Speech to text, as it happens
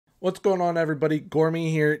What's going on, everybody?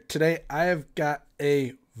 Gormy here. Today I have got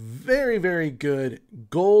a very good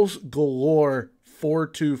goals galore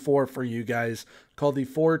 4-2-4 for you guys called the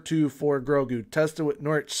 4-2-4 GROGU. Tested with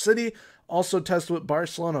Norwich City, also tested with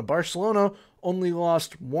Barcelona. Barcelona only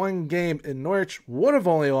lost one game, and Norwich would have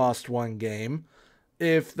only lost one game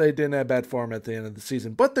if they didn't have bad form at the end of the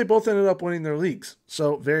season. But they both ended up winning their leagues.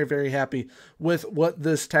 So very happy with what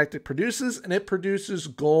this tactic produces, and it produces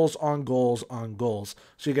goals on goals on goals.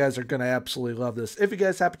 So you guys are going to absolutely love this. If you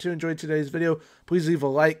guys happen to enjoy today's video, please leave a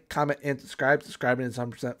like, comment, and subscribe. Subscribing is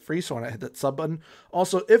 100% free, so why not hit that sub button.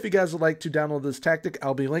 Also, if you guys would like to download this tactic,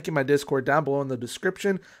 I'll be linking my Discord down below in the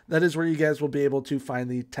description. That is where you guys will be able to find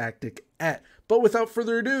the tactic at. But without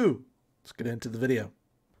further ado, let's get into the video.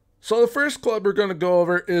 So the first club we're going to go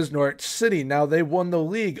over is Norwich City. Now, they won the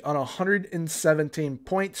league on 117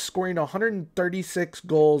 points, scoring 136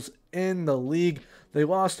 goals in the league. They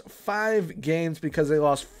lost 5 games because they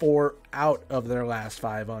lost 4 out of their last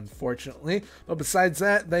 5, unfortunately. But besides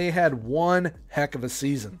that, they had one heck of a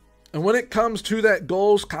season. And when it comes to that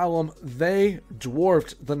goals column, they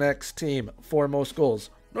dwarfed the next team for most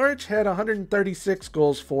goals. Norwich had 136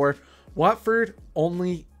 goals for, Watford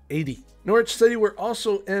only 80. Norwich City were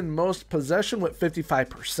also in most possession with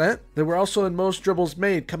 55%. They were also in most dribbles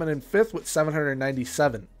made, coming in 5th with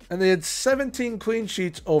 797. And they had 17 clean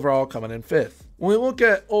sheets overall, coming in 5th. When we look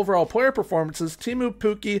at overall player performances, Teemu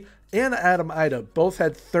Pukki and Adam Ida both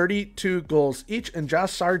had 32 goals each, and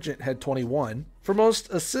Josh Sargent had 21. For most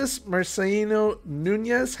assists, Marcelino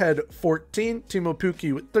Nunez had 14, Teemu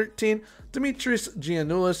Pukki with 13, Dimitris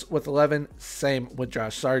Giannoulis with 11, same with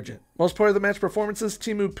Josh Sargent. Most player of the match performances,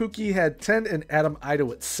 Teemu Pukki had 10 and Adam Ida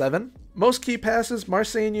with 7. Most key passes,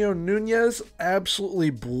 Marcelino Nunez absolutely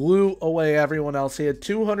blew away everyone else. He had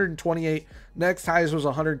 228. Next highest was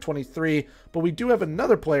 123, but we do have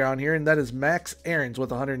another player on here, and that is Max Aarons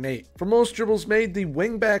with 108. For most dribbles made, the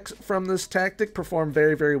wingbacks from this tactic performed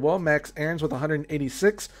very well. Max Aarons with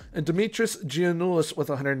 186 and Dimitris Giannoulis with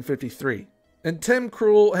 153. And Tim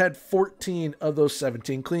Krul had 14 of those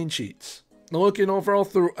 17 clean sheets. Now, looking overall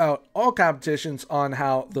throughout all competitions on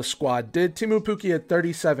how the squad did, Teemu Pukki had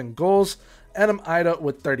 37 goals, Adam Ida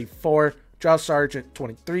with 34, Josh Sargent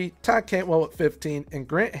 23, Todd Cantwell with 15, and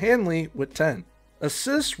Grant Hanley with 10.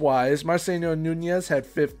 Assist-wise, Marcelino Nunez had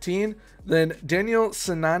 15, then Daniel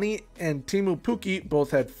Sinani and Teemu Pukki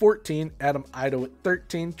both had 14, Adam Ida with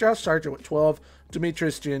 13, Josh Sargent with 12,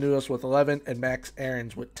 Dimitris Giannoulis with 11, and Max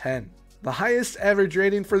Aarons with 10. The highest average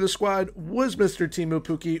rating for the squad was Mr. Teemu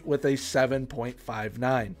Pukki with a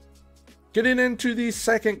 7.59. Getting into the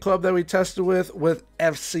second club that we tested with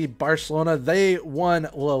FC Barcelona, they won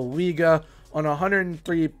La Liga on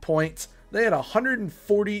 103 points. They had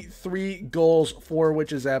 143 goals for,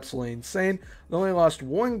 which is absolutely insane. They only lost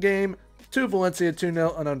one game to Valencia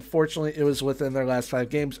 2-0, and unfortunately it was within their last 5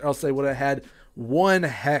 games, or else they would have had one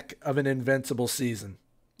heck of an invincible season.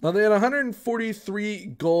 Now, they had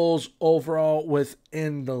 143 goals overall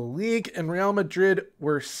within the league, and Real Madrid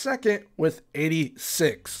were second with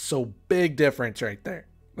 86. So big difference right there.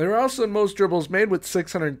 They were also in most dribbles made with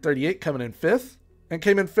 638, coming in 5th, and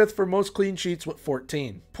came in 5th for most clean sheets with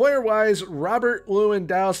 14. Player-wise, Robert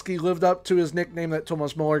Lewandowski lived up to his nickname that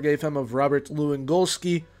Thomas Muller gave him of Robert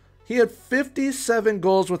Lewandowski. He had 57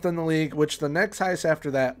 goals within the league, which the next highest after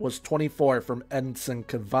that was 24 from Edinson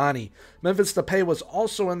Cavani. Memphis Depay was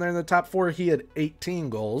also in there in the top 4. He had 18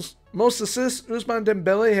 goals. Most assists, Ousmane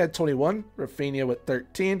Dembele had 21, Rafinha with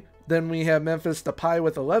 13. Then we have Memphis Depay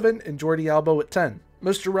with 11 and Jordi Alba with 10.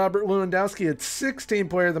 Mr. Robert Lewandowski had 16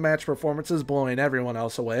 player of the match performances, blowing everyone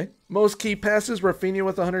else away. Most key passes, Rafinha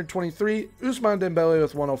with 123, Ousmane Dembele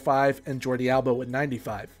with 105, and Jordi Alba with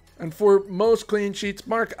 95. And for most clean sheets,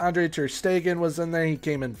 Marc-Andre ter Stegen was in there. He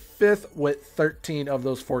came in 5th with 13 of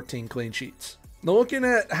those 14 clean sheets. Now, looking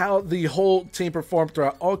at how the whole team performed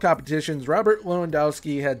throughout all competitions, Robert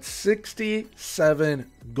Lewandowski had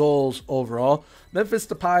 67 goals overall. Memphis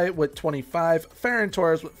Depay with 25, Ferran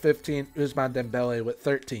Torres with 15, Ousmane Dembele with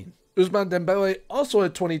 13. Ousmane Dembele also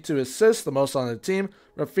had 22 assists, the most on the team.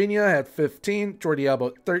 Rafinha had 15, Jordi Alba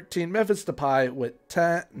with 13, Memphis Depay with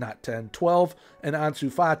 12, and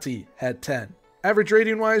Ansu Fati had 10. Average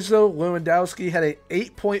rating-wise, though, Lewandowski had a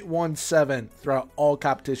 8.17 throughout all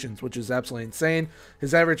competitions, which is absolutely insane.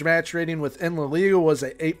 His average match rating within La Liga was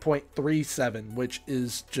a 8.37, which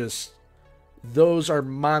is just, those are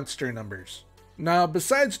monster numbers. Now,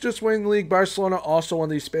 besides just winning the league, Barcelona also won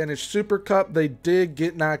the Spanish Super Cup. They did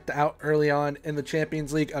get knocked out early on in the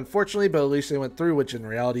Champions League, unfortunately, but at least they went through, which in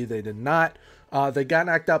reality they did not. They got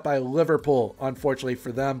knocked out by Liverpool, unfortunately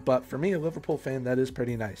for them, but for me, a Liverpool fan, that is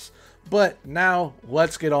pretty nice. But now,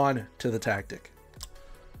 let's get on to the tactic.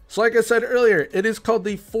 So like I said earlier, it is called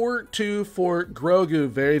the 4-2-4 GROGU.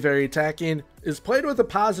 Very, very attacking. Is played with a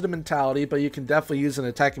positive mentality, but you can definitely use an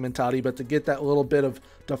attacking mentality. But to get that little bit of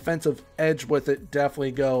defensive edge with it,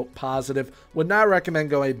 definitely go positive. Would not recommend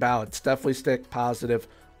going balanced. Definitely stick positive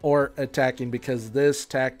or attacking because this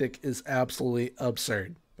tactic is absolutely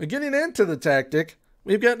absurd. But getting into the tactic,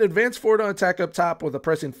 we've got an advanced forward on attack up top with a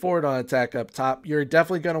pressing forward on attack up top. You're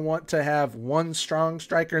definitely going to want to have one strong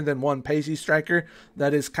striker and then one pacey striker.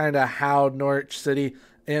 That is kind of how Norwich City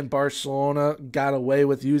and Barcelona got away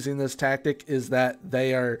with using this tactic, is that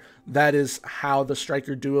that is how the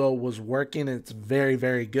striker duo was working. And it's very,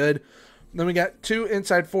 very good. Then we got two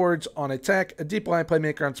inside forwards on attack, a deep line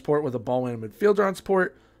playmaker on support with a ball winning midfielder on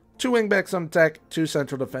support, two wingbacks on attack, two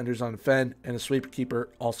central defenders on defend, and a sweep keeper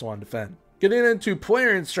also on defend. Getting into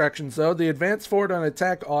player instructions though, the advanced forward on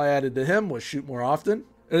attack, all I added to him was shoot more often.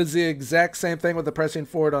 It is the exact same thing with the pressing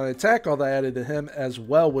forward on attack, all I added to him as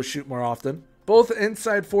well was shoot more often. Both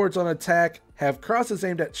inside forwards on attack have crosses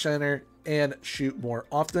aimed at center and shoot more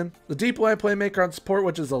often. The deep line playmaker on support,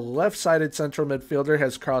 which is a left-sided central midfielder,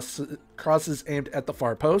 has crosses aimed at the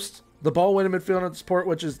far post. The ball winning midfielder on support,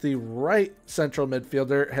 which is the right central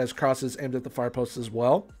midfielder, has crosses aimed at the far post as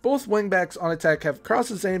well. Both wingbacks on attack have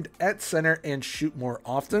crosses aimed at center and shoot more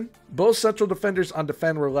often. Both central defenders on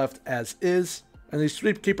defend were left as is, and the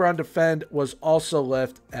sweep keeper on defend was also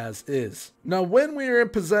left as is. Now, when we are in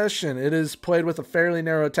possession, it is played with a fairly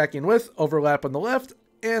narrow attacking width, overlap on the left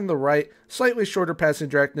and the right, slightly shorter passing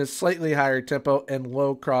directness, slightly higher tempo, and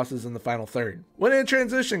low crosses in the final third. When in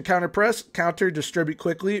transition, counter press, counter, distribute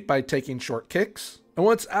quickly by taking short kicks. And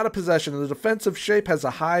once out of possession, the defensive shape has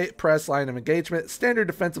a high press line of engagement, standard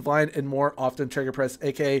defensive line, and more often trigger press,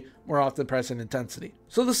 aka more often press and intensity.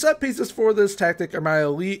 So the set pieces for this tactic are my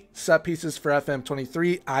elite set pieces for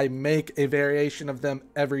FM23. I make a variation of them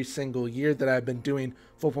every single year that I've been doing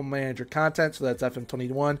Football Manager content. So that's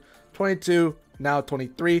FM21, 22, now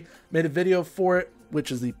 23. Made a video for it,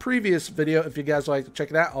 which is the previous video. If you guys would like to check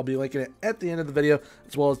it out, I'll be linking it at the end of the video,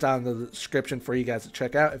 as well as down in the description for you guys to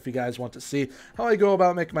check out if you guys want to see how I go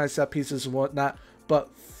about making my set pieces and whatnot.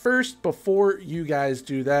 But first, before you guys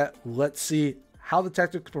do that, let's see how the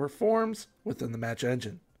tactic performs within the match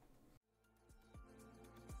engine.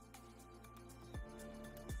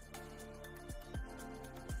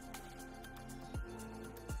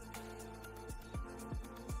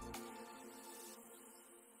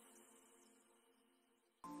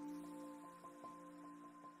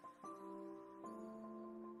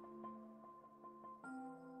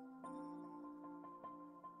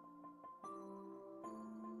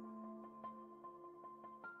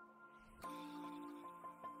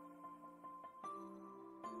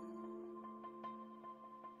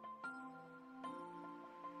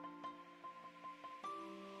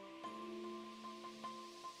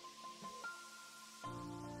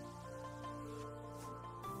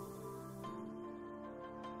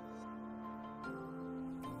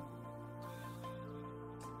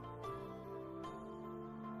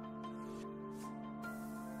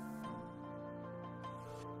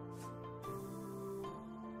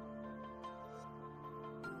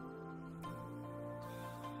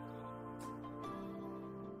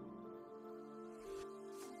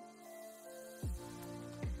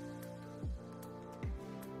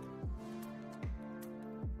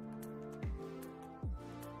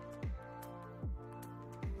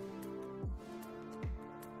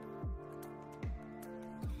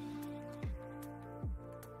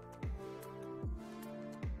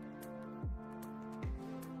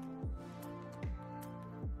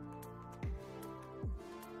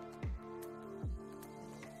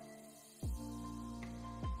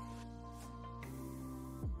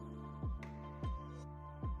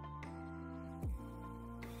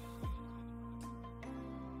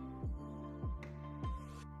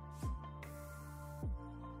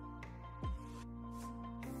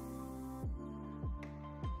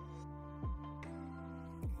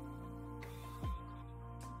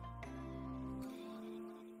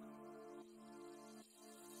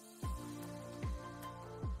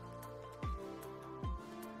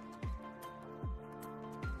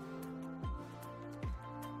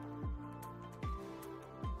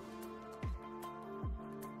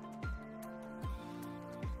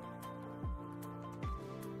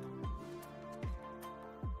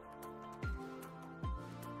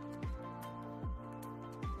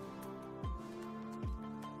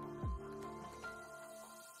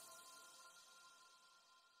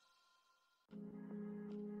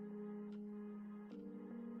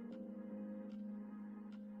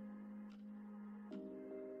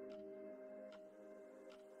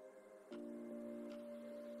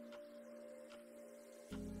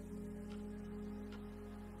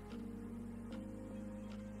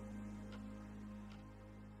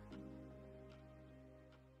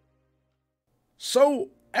 So,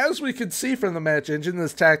 as we can see from the match engine,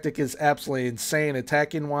 this tactic is absolutely insane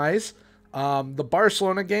attacking-wise. The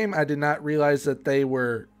Barcelona game, I did not realize that they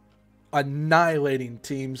were annihilating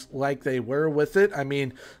teams like they were with it. I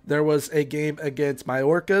mean, there was a game against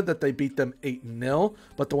Mallorca that they beat them 8-0,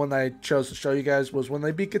 but the one that I chose to show you guys was when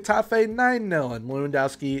they beat Getafe 9-0, and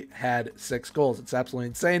Lewandowski had 6 goals. It's absolutely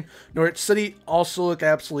insane. Norwich City also look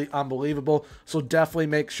absolutely unbelievable, so definitely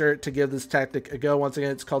make sure to give this tactic a go. Once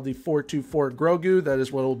again, it's called the 4-2-4 GROGU. That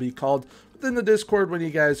is what it will be called in the Discord when you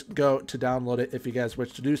guys go to download it, if you guys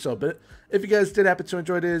wish to do so. But if you guys did happen to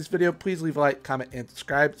enjoy today's video, please leave a like, comment, and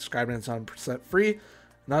subscribe. Subscribing is 100% free.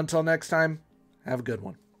 And until next time, have a good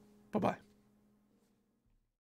one. Bye-bye.